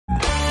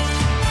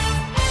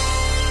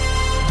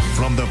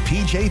the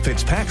PJ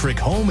Fitzpatrick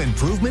Home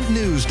Improvement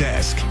News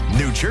Desk,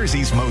 New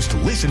Jersey's most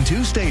listened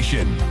to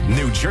station.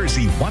 New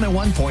Jersey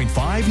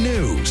 101.5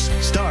 News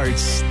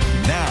starts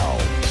now.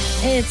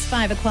 It's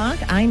 5 o'clock.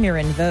 I'm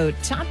Erin Vogt.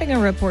 Topping a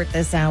report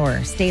this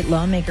hour, state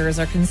lawmakers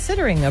are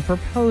considering a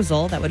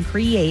proposal that would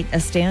create a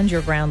stand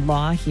your ground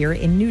law here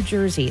in New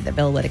Jersey. The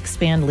bill would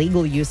expand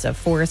legal use of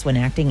force when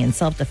acting in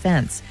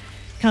self-defense.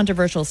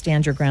 Controversial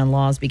stand your ground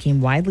laws became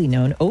widely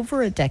known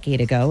over a decade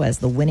ago as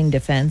the winning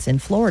defense in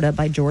Florida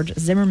by George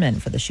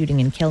Zimmerman for the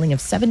shooting and killing of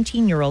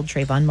 17-year-old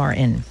Trayvon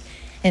Martin.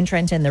 In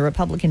Trenton, the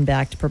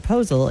Republican-backed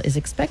proposal is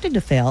expected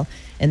to fail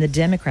in the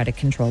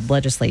Democratic-controlled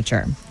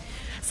legislature.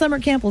 Summer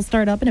camp will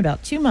start up in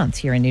about 2 months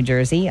here in New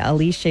Jersey.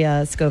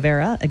 Alicia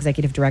Scovera,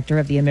 executive director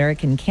of the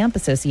American Camp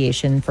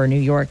Association for New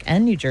York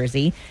and New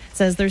Jersey,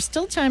 says there's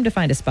still time to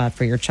find a spot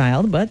for your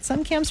child, but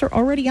some camps are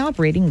already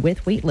operating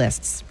with wait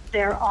lists.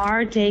 There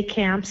are day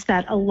camps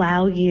that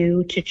allow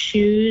you to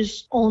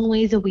choose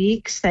only the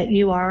weeks that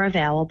you are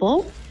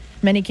available.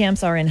 Many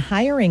camps are in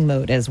hiring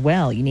mode as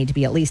well. You need to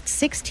be at least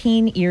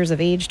 16 years of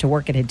age to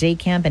work at a day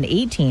camp and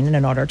 18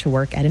 in order to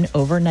work at an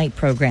overnight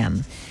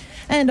program.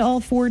 And all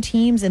 4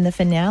 teams in the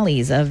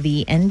finales of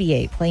the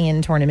NBA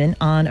play-in tournament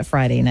on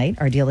Friday night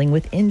are dealing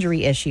with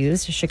injury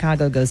issues.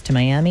 Chicago goes to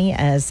Miami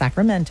as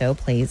Sacramento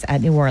plays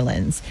at New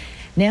Orleans.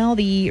 Now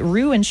the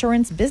Rue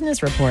Insurance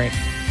Business Report.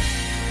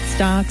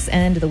 Stocks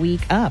end the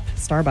week up.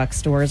 Starbucks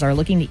stores are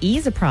looking to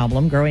ease a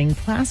problem growing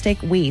plastic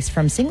waste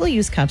from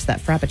single-use cups that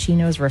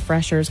Frappuccinos,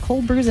 refreshers,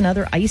 cold brews, and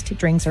other iced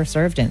drinks are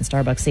served in.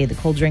 Starbucks say the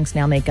cold drinks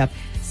now make up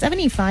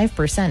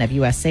 75% of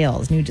U.S.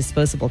 sales. New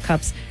disposable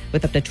cups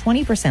with up to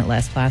 20%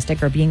 less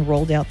plastic are being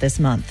rolled out this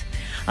month.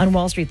 On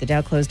Wall Street, the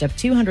Dow closed up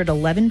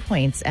 211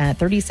 points at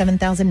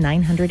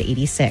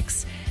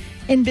 37,986.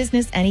 In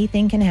business,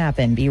 anything can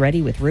happen. Be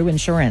ready with Rue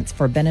Insurance.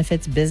 For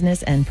benefits,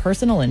 business, and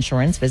personal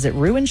insurance, visit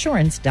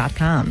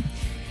rueinsurance.com.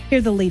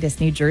 Hear the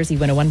latest New Jersey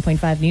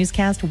 101.5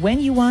 newscast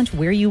when you want,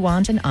 where you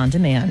want, and on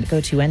demand.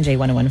 Go to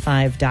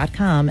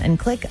nj1015.com and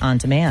click on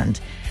demand.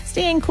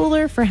 Staying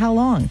cooler for how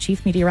long?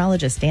 Chief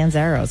Meteorologist Dan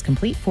Zaro's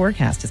complete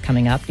forecast is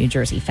coming up. New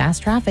Jersey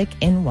fast traffic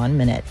in 1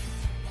 minute.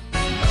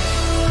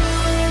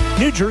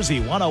 New Jersey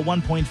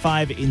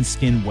 101.5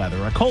 instant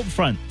weather. A cold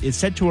front is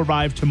set to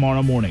arrive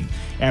tomorrow morning.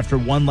 After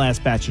one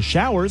last batch of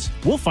showers,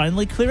 we'll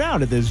finally clear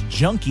out of this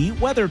junky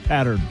weather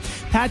pattern.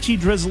 Patchy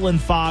drizzle and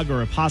fog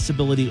are a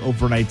possibility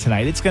overnight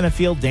tonight. It's going to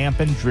feel damp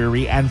and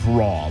dreary and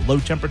raw.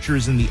 Low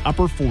temperatures in the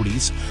upper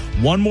 40s.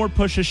 One more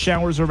push of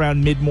showers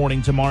around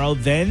mid-morning tomorrow,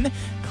 then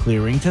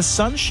clearing to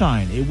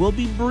sunshine. It will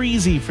be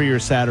breezy for your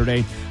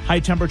Saturday. High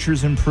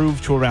temperatures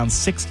improve to around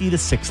 60 to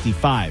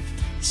 65.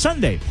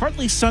 Sunday,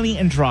 partly sunny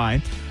and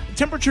dry.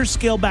 Temperatures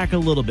scale back a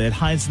little bit,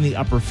 highs in the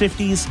upper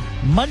 50s.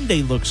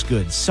 Monday looks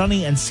good,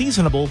 sunny and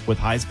seasonable with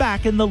highs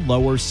back in the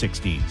lower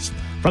 60s.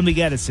 From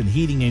the Edison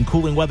Heating and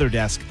Cooling Weather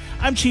Desk,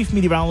 I'm Chief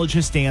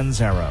Meteorologist Dan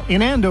Zaro.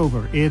 In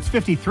Andover, it's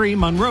 53,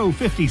 Monroe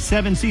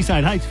 57,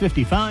 Seaside Heights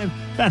 55.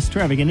 Fast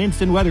traffic and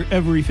instant weather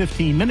every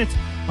 15 minutes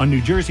on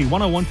New Jersey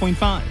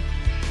 101.5.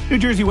 New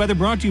Jersey weather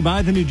brought to you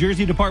by the New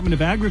Jersey Department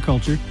of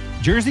Agriculture.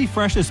 Jersey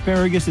Fresh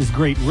asparagus is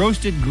great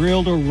roasted,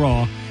 grilled, or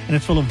raw, and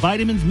it's full of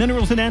vitamins,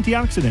 minerals, and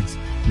antioxidants.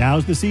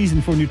 Now's the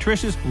season for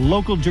nutritious,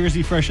 local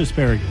Jersey Fresh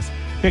asparagus.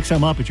 Pick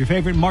some up at your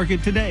favorite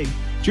market today.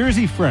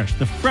 Jersey Fresh,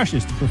 the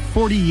freshest for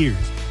 40 years.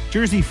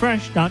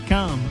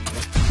 JerseyFresh.com.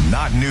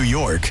 Not New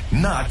York,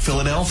 not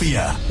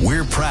Philadelphia.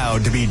 We're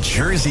proud to be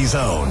Jersey's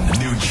own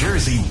New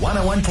Jersey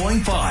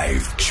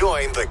 101.5.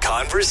 Join the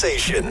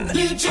conversation.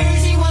 New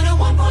Jersey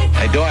 101.5.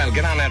 Hey, Doyle,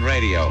 get on that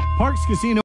radio. Parks Casino.